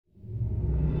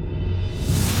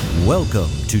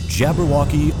Welcome to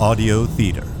Jabberwocky Audio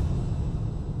Theater.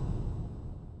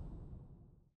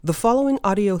 The following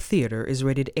audio theater is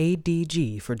rated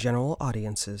ADG for general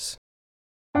audiences.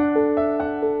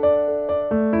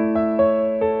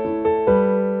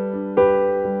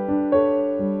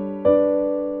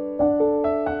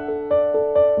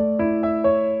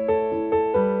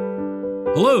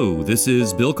 Hello, this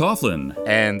is Bill Coughlin.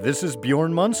 And this is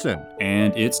Bjorn Munson.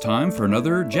 And it's time for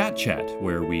another JAT Chat,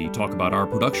 where we talk about our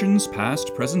productions,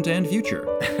 past, present, and future.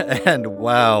 And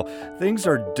wow, things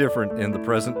are different in the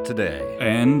present today.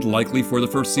 And likely for the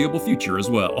foreseeable future as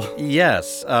well.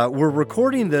 Yes, we're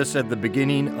recording this at the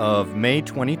beginning of May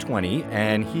 2020,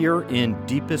 and here in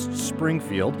deepest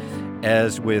Springfield,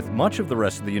 as with much of the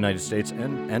rest of the United States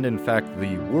and in fact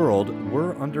the world,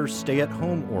 we're under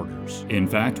stay-at-home orders. In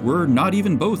fact, we're not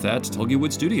even both at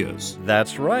Tullywood Studios.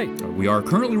 That's right. We are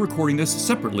currently recording this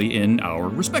separately in our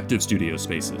respective studio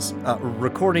spaces.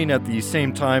 Recording at the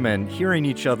same time and hearing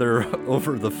each other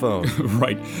over the phone.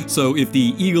 Right. So if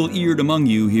the eagle-eared among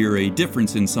you hear a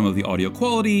difference in some of the audio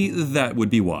quality, that would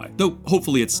be why. Though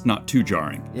hopefully it's not too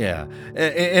jarring. Yeah.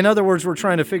 In other words, we're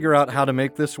trying to figure out how to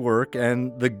make this work,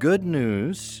 and the good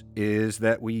news is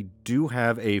that we do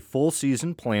have a full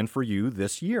season planned for you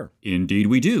this year. Indeed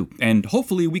we do, and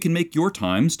hopefully we can make your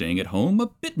time staying at home a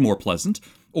bit more pleasant,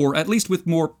 or at least with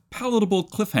more palatable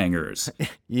cliffhangers.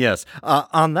 Yes.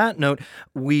 On that note,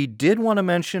 we did want to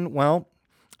mention, well,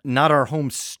 not our home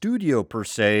studio per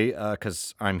se,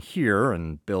 because I'm here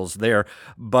and Bill's there,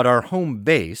 but our home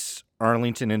base,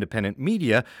 Arlington Independent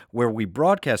Media, where we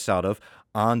broadcast out of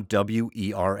on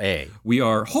WERA. We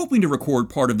are hoping to record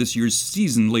part of this year's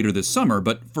season later this summer,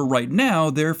 but for right now,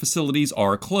 their facilities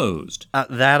are closed.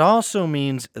 That also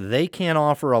means they can't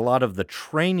offer a lot of the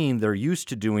training they're used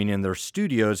to doing in their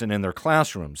studios and in their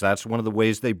classrooms. That's one of the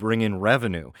ways they bring in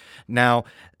revenue. Now,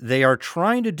 they are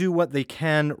trying to do what they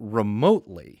can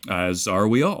remotely. As are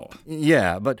we all.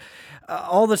 Yeah, but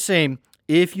all the same,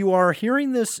 if you are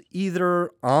hearing this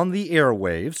either on the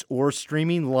airwaves or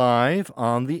streaming live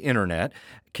on the internet,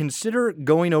 consider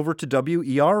going over to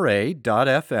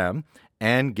WERA.FM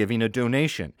and giving a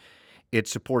donation. It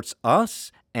supports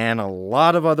us and a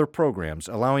lot of other programs,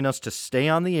 allowing us to stay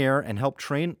on the air and help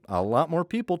train a lot more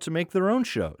people to make their own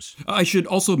shows. I should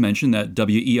also mention that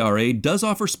WERA does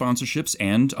offer sponsorships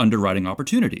and underwriting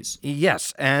opportunities.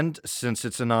 Yes, and since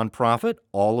it's a nonprofit,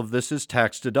 all of this is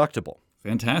tax deductible.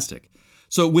 Fantastic.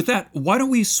 So with that, why don't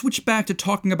we switch back to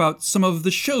talking about some of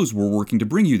the shows we're working to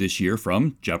bring you this year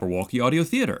from Jabberwocky Audio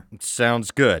Theater.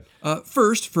 Sounds good.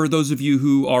 First, for those of you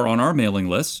who are on our mailing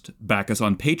list, back us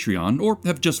on Patreon, or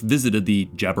have just visited the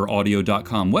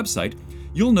jabberaudio.com website,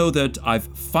 you'll know that I've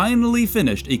finally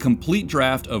finished a complete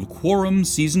draft of Quorum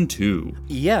Season 2.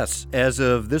 Yes, as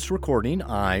of this recording,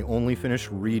 I only finished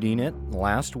reading it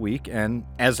last week, and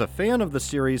as a fan of the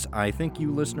series, I think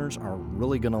you listeners are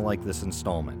really going to like this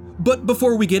installment. But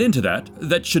before we get into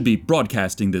that should be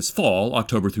broadcasting this fall,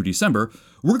 October through December,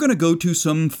 we're going to go to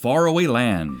some faraway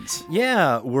lands.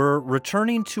 Yeah, we're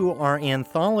returning to our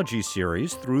anthology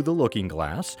series, Through the Looking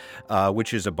Glass,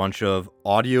 which is a bunch of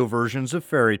audio versions of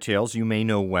fairy tales you may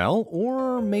know well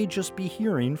or may just be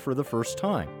hearing for the first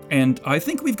time. And I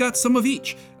think we've got some of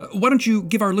each. Why don't you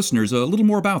give our listeners a little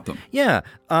more about them? Yeah,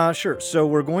 sure. So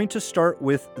we're going to start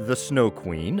with The Snow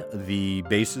Queen, the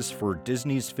basis for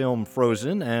Disney's film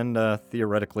Frozen and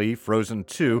theoretically Frozen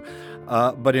 2.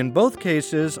 But in both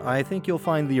cases, I think you'll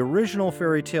find the original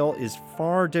fairy tale is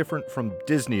far different from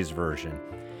Disney's version.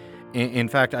 In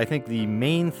fact, I think the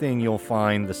main thing you'll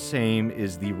find the same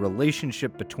is the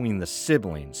relationship between the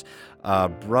siblings,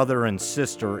 brother and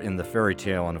sister in the fairy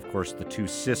tale, and of course the two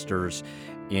sisters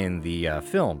in the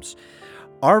films.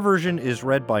 Our version is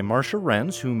read by Marcia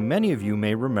Renz, who many of you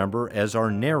may remember as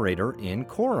our narrator in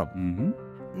Quorum. Mm-hmm.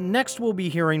 Next, we'll be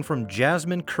hearing from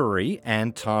Jasmine Curry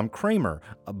and Tom Kramer,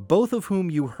 both of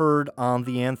whom you heard on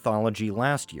the anthology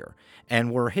last year.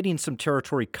 And we're hitting some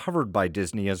territory covered by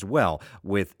Disney as well,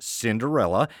 with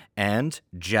Cinderella and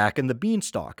Jack and the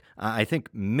Beanstalk. I think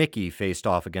Mickey faced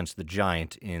off against the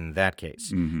giant in that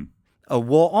case. Mm-hmm.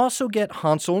 We'll also get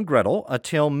Hansel and Gretel, a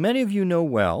tale many of you know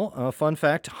well. Fun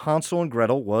fact, Hansel and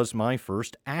Gretel was my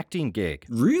first acting gig.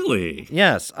 Really?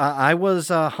 Yes, I was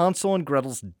Hansel and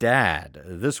Gretel's dad.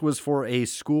 This was for a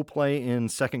school play in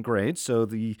second grade, so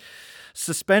the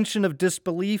suspension of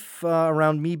disbelief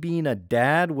around me being a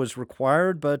dad was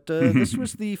required, but this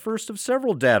was the first of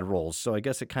several dad roles, so I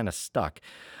guess it kind of stuck.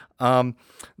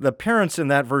 The parents in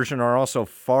that version are also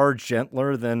far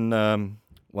gentler than...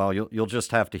 Well, you'll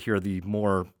just have to hear the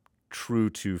more true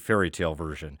to fairy tale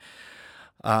version.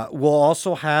 We'll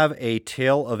also have a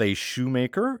tale of a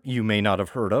shoemaker you may not have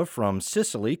heard of from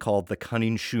Sicily called The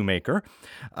Cunning Shoemaker.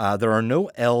 There are no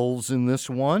elves in this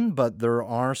one, but there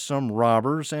are some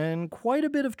robbers and quite a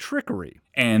bit of trickery.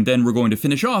 And then we're going to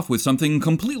finish off with something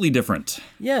completely different.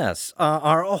 Yes,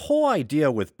 our whole idea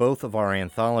with both of our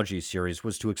anthology series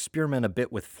was to experiment a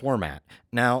bit with format.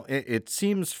 Now, it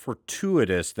seems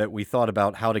fortuitous that we thought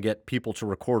about how to get people to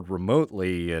record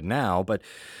remotely now, but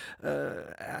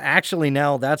actually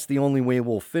now that's the only way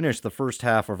we'll finish the first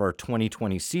half of our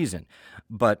 2020 season.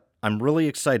 But I'm really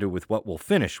excited with what we'll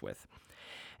finish with.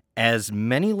 As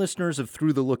many listeners of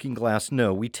Through the Looking Glass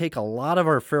know, we take a lot of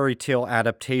our fairy tale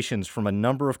adaptations from a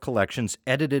number of collections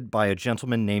edited by a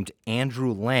gentleman named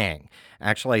Andrew Lang.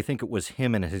 Actually, I think it was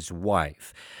him and his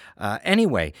wife.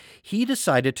 Anyway, he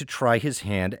decided to try his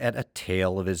hand at a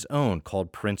tale of his own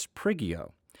called Prince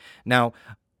Prigio. Now,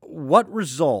 what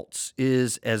results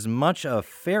is as much a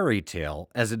fairy tale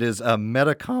as it is a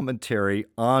meta-commentary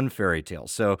on fairy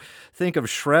tales. So think of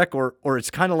Shrek, or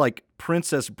it's kind of like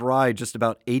Princess Bride just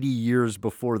about 80 years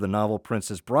before the novel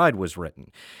Princess Bride was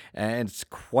written. And it's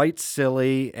quite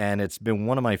silly, and it's been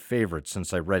one of my favorites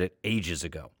since I read it ages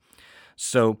ago.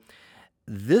 So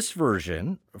this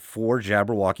version for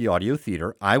Jabberwocky Audio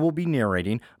Theater, I will be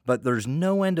narrating, but there's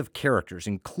no end of characters,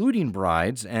 including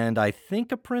brides, and I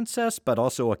think a princess, but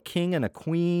also a king and a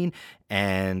queen,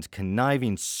 and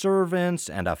conniving servants,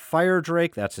 and a fire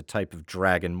drake. That's a type of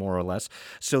dragon, more or less.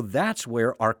 So that's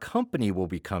where our company will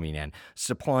be coming in,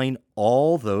 supplying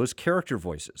all those character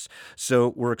voices.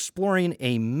 So we're exploring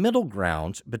a middle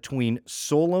ground between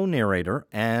solo narrator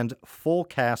and full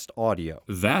cast audio.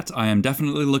 That I am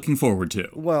definitely looking forward to.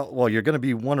 Well, you're going to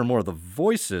be one or more of the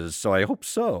voices, so I hope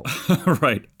so.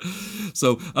 Right.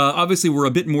 So, obviously, we're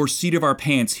a bit more seat of our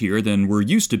pants here than we're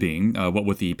used to being, what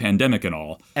with the pandemic and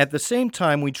all. At the same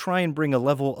time, we try and bring a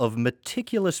level of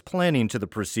meticulous planning to the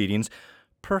proceedings,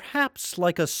 perhaps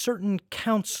like a certain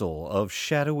council of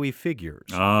shadowy figures.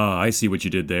 Ah, I see what you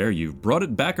did there. You've brought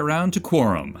it back around to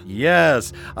Quorum.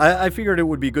 Yes, I figured it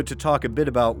would be good to talk a bit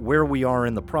about where we are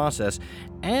in the process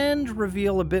and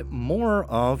reveal a bit more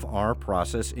of our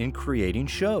process in creating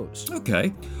shows.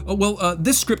 Okay.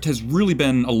 This script has really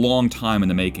been a long time in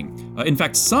the making. In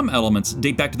fact, some elements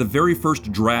date back to the very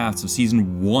first drafts of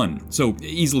Season 1, so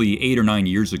easily 8 or 9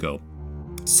 years ago.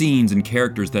 Scenes and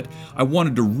characters that I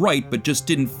wanted to write but just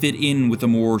didn't fit in with the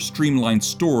more streamlined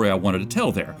story I wanted to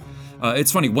tell there.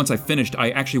 It's funny, once I finished,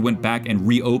 I actually went back and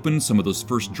reopened some of those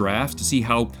first drafts to see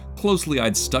how closely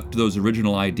I'd stuck to those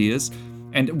original ideas.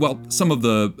 And while some of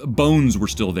the bones were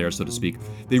still there, so to speak,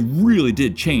 they really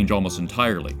did change almost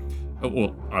entirely.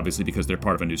 Well, obviously because they're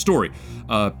part of a new story.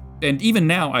 And even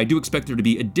now, I do expect there to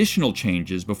be additional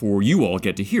changes before you all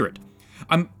get to hear it.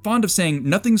 I'm fond of saying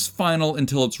nothing's final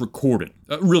until it's recorded,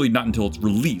 really not until it's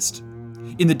released.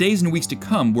 In the days and weeks to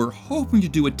come, we're hoping to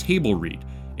do a table read,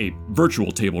 a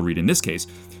virtual table read in this case,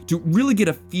 to really get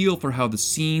a feel for how the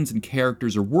scenes and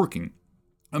characters are working,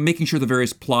 making sure the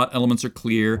various plot elements are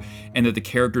clear and that the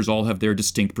characters all have their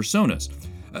distinct personas.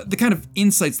 The kind of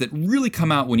insights that really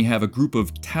come out when you have a group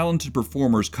of talented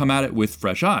performers come at it with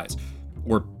fresh eyes,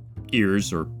 or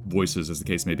ears, or voices as the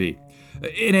case may be.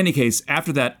 In any case,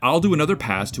 after that, I'll do another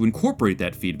pass to incorporate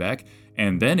that feedback,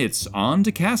 and then it's on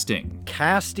to casting.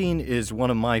 Casting is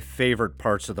one of my favorite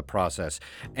parts of the process,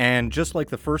 and just like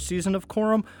the first season of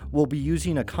Quorum, we'll be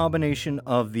using a combination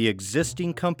of the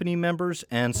existing company members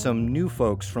and some new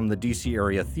folks from the DC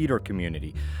area theater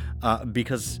community,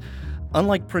 because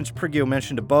unlike Prince Prigio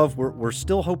mentioned above, we're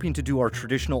still hoping to do our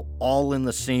traditional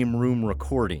all-in-the-same-room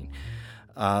recording.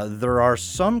 There are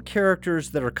some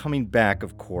characters that are coming back,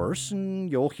 of course,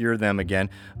 and you'll hear them again,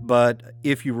 but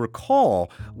if you recall,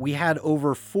 we had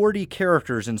over 40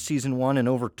 characters in Season 1 and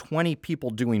over 20 people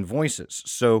doing voices,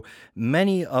 so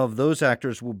many of those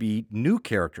actors will be new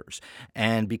characters,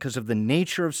 and because of the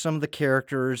nature of some of the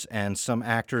characters and some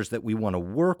actors that we want to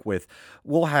work with,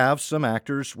 we'll have some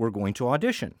actors we're going to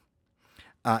audition.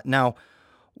 Now,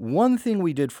 one thing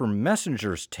we did for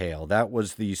Messenger's Tale, that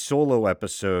was the solo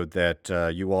episode that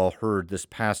you all heard this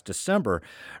past December,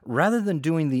 rather than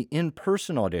doing the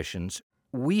in-person auditions,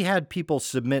 we had people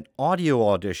submit audio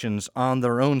auditions on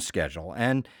their own schedule,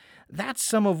 and that's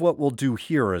some of what we'll do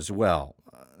here as well.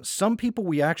 Some people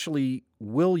we actually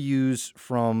will use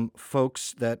from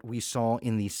folks that we saw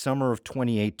in the summer of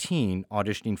 2018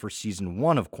 auditioning for Season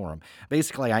 1 of Quorum.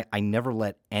 Basically, I never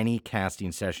let any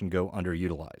casting session go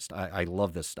underutilized. I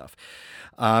love this stuff.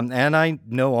 And I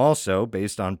know also,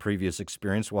 based on previous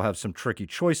experience, we'll have some tricky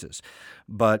choices.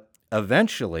 But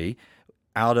eventually,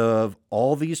 out of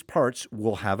all these parts,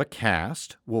 we'll have a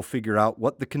cast. We'll figure out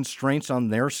what the constraints on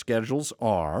their schedules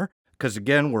are, because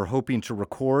again, we're hoping to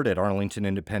record at Arlington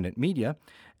Independent Media,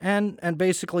 and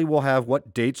basically we'll have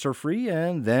what dates are free,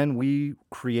 and then we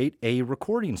create a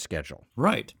recording schedule.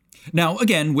 Right. Now,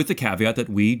 again, with the caveat that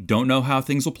we don't know how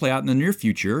things will play out in the near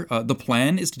future, the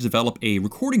plan is to develop a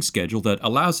recording schedule that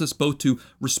allows us both to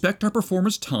respect our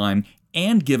performers' time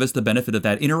and give us the benefit of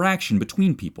that interaction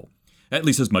between people, at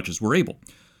least as much as we're able.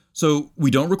 So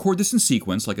we don't record this in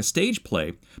sequence like a stage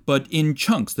play, but in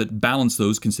chunks that balance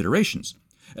those considerations.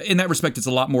 In that respect, it's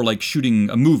a lot more like shooting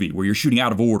a movie where you're shooting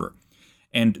out of order.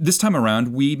 And this time around,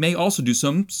 we may also do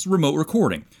some remote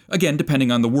recording, again,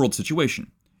 depending on the world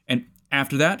situation. And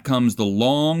after that comes the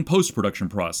long post-production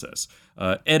process,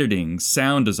 editing,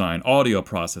 sound design, audio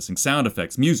processing, sound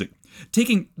effects, music,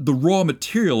 taking the raw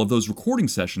material of those recording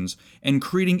sessions and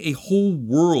creating a whole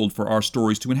world for our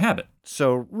stories to inhabit.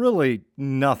 So really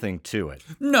nothing to it.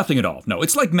 Nothing at all. No,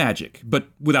 it's like magic, but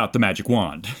without the magic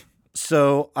wand.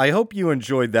 So I hope you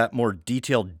enjoyed that more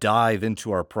detailed dive into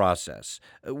our process.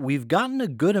 We've gotten a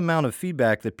good amount of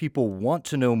feedback that people want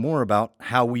to know more about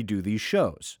how we do these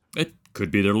shows. It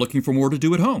could be they're looking for more to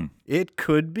do at home. It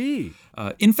could be.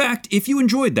 In fact, if you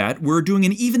enjoyed that, we're doing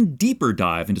an even deeper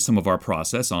dive into some of our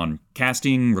process on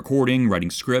casting, recording, writing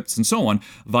scripts, and so on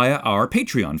via our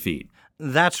Patreon feed.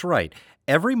 That's right.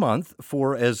 Every month,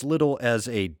 for as little as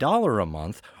 $1 a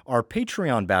month, our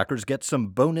Patreon backers get some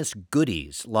bonus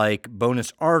goodies like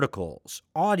bonus articles,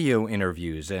 audio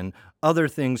interviews, and other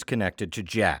things connected to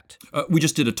JAT. We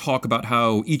just did a talk about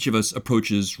how each of us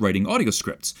approaches writing audio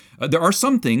scripts. There are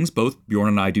some things both Bjorn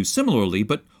and I do similarly,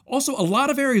 but also a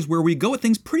lot of areas where we go at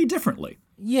things pretty differently.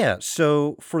 Yeah,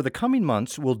 so for the coming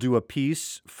months, we'll do a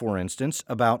piece, for instance,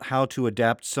 about how to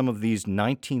adapt some of these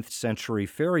 19th century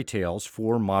fairy tales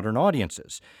for modern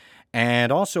audiences,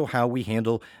 and also how we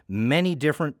handle many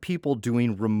different people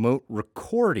doing remote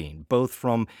recording, both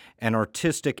from an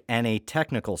artistic and a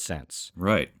technical sense.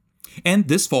 Right. And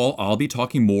this fall, I'll be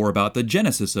talking more about the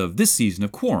genesis of this season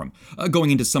of Quorum,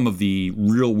 going into some of the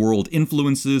real-world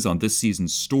influences on this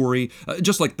season's story,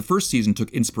 just like the first season took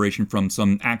inspiration from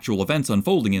some actual events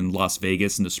unfolding in Las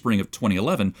Vegas in the spring of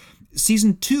 2011.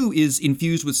 Season 2 is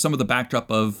infused with some of the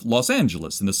backdrop of Los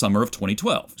Angeles in the summer of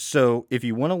 2012. So if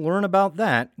you want to learn about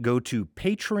that, go to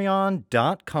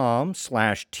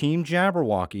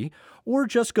patreon.com/teamjabberwocky, or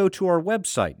just go to our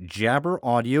website,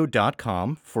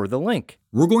 jabberaudio.com, for the link.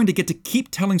 We're going to get to keep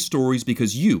telling stories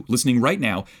because you, listening right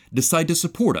now, decide to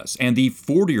support us and the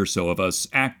 40 or so of us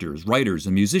actors, writers,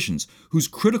 and musicians whose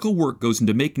critical work goes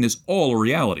into making this all a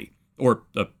reality. Or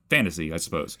a fantasy, I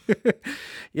suppose.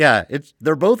 Yeah,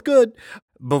 they're both good.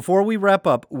 Before we wrap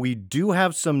up, we do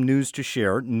have some news to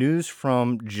share, news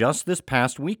from just this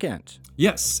past weekend.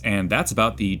 Yes, and that's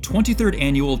about the 23rd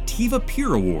Annual TIVA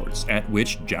Peer Awards, at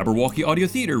which Jabberwocky Audio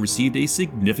Theater received a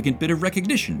significant bit of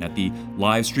recognition at the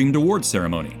live-streamed awards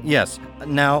ceremony. Yes.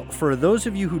 Now, for those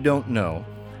of you who don't know,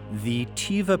 the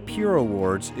TIVA Peer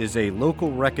Awards is a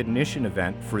local recognition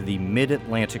event for the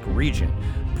Mid-Atlantic region,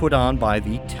 put on by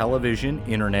the Television,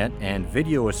 Internet, and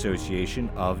Video Association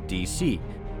of D.C.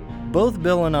 Both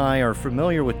Bill and I are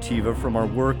familiar with TIVA from our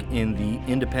work in the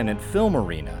independent film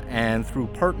arena and through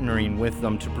partnering with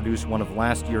them to produce one of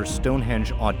last year's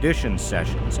Stonehenge audition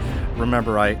sessions.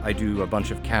 Remember, I do a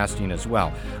bunch of casting as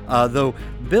well, though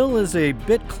Bill is a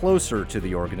bit closer to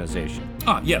the organization.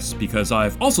 Yes, because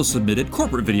I've also submitted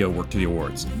corporate video work to the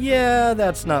awards. Yeah,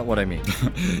 that's not what I mean.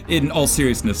 In all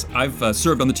seriousness, I've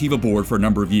served on the TIVA board for a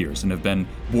number of years and have been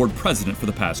board president for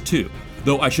the past 2.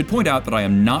 Though I should point out that I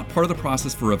am not part of the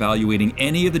process for evaluating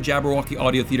any of the Jabberwocky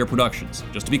Audio Theater productions.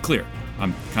 Just to be clear,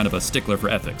 I'm kind of a stickler for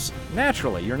ethics.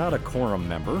 Naturally, you're not a Quorum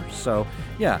member, so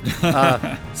yeah.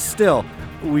 Still,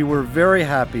 we were very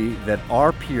happy that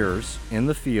our peers in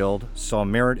the field saw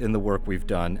merit in the work we've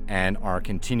done and are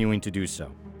continuing to do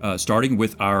so. Starting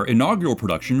with our inaugural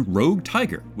production, Rogue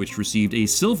Tiger, which received a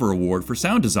Silver Award for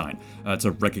sound design. It's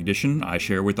a recognition I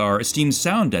share with our esteemed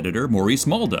sound editor, Maurice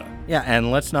Malda. Yeah, and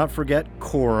let's not forget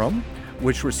Quorum,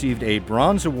 which received a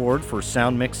Bronze Award for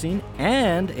sound mixing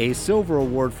and a Silver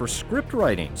Award for script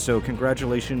writing. So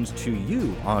congratulations to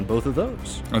you on both of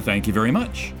those. Thank you very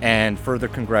much. And further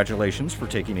congratulations for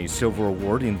taking a Silver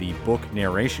Award in the book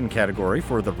narration category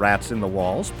for The Rats in the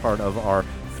Walls, part of our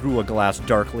Through a Glass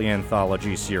Darkly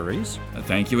anthology series.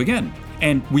 Thank you again.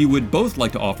 And we would both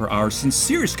like to offer our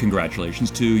sincerest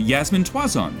congratulations to Yasmin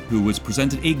Toison, who was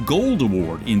presented a Gold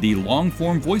Award in the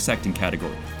long-form voice acting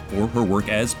category for her work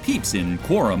as Peeps in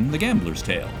Quorum, The Gambler's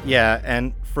Tale. Yeah,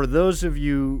 and for those of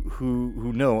you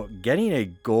who know, getting a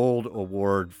Gold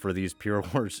Award for these peer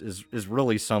awards is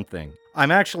really something.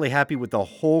 I'm actually happy with the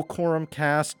whole Quorum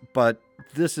cast, but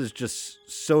this is just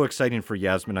so exciting for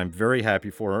Yasmin. I'm very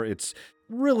happy for her. It's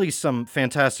really some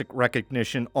fantastic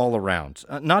recognition all around.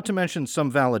 Not to mention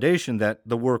some validation that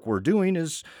the work we're doing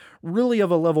is really of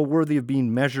a level worthy of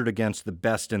being measured against the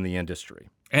best in the industry.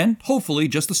 And hopefully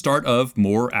just the start of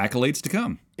more accolades to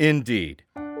come. Indeed.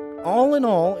 All in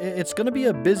all, it's going to be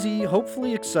a busy,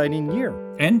 hopefully exciting year.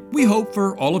 And we hope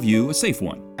for all of you a safe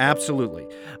one. Absolutely.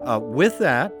 With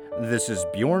that, this is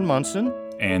Bjorn Munson.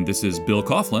 And this is Bill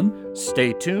Coughlin.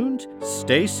 Stay tuned,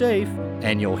 stay safe,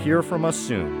 and you'll hear from us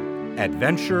soon.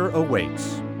 Adventure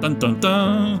awaits. Dun dun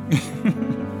dun!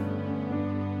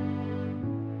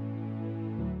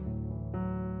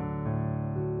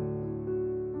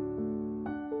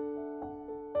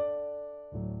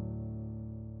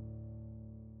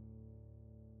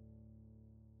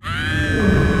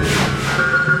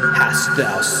 Hast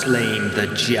thou slain the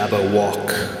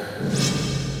Jabberwock?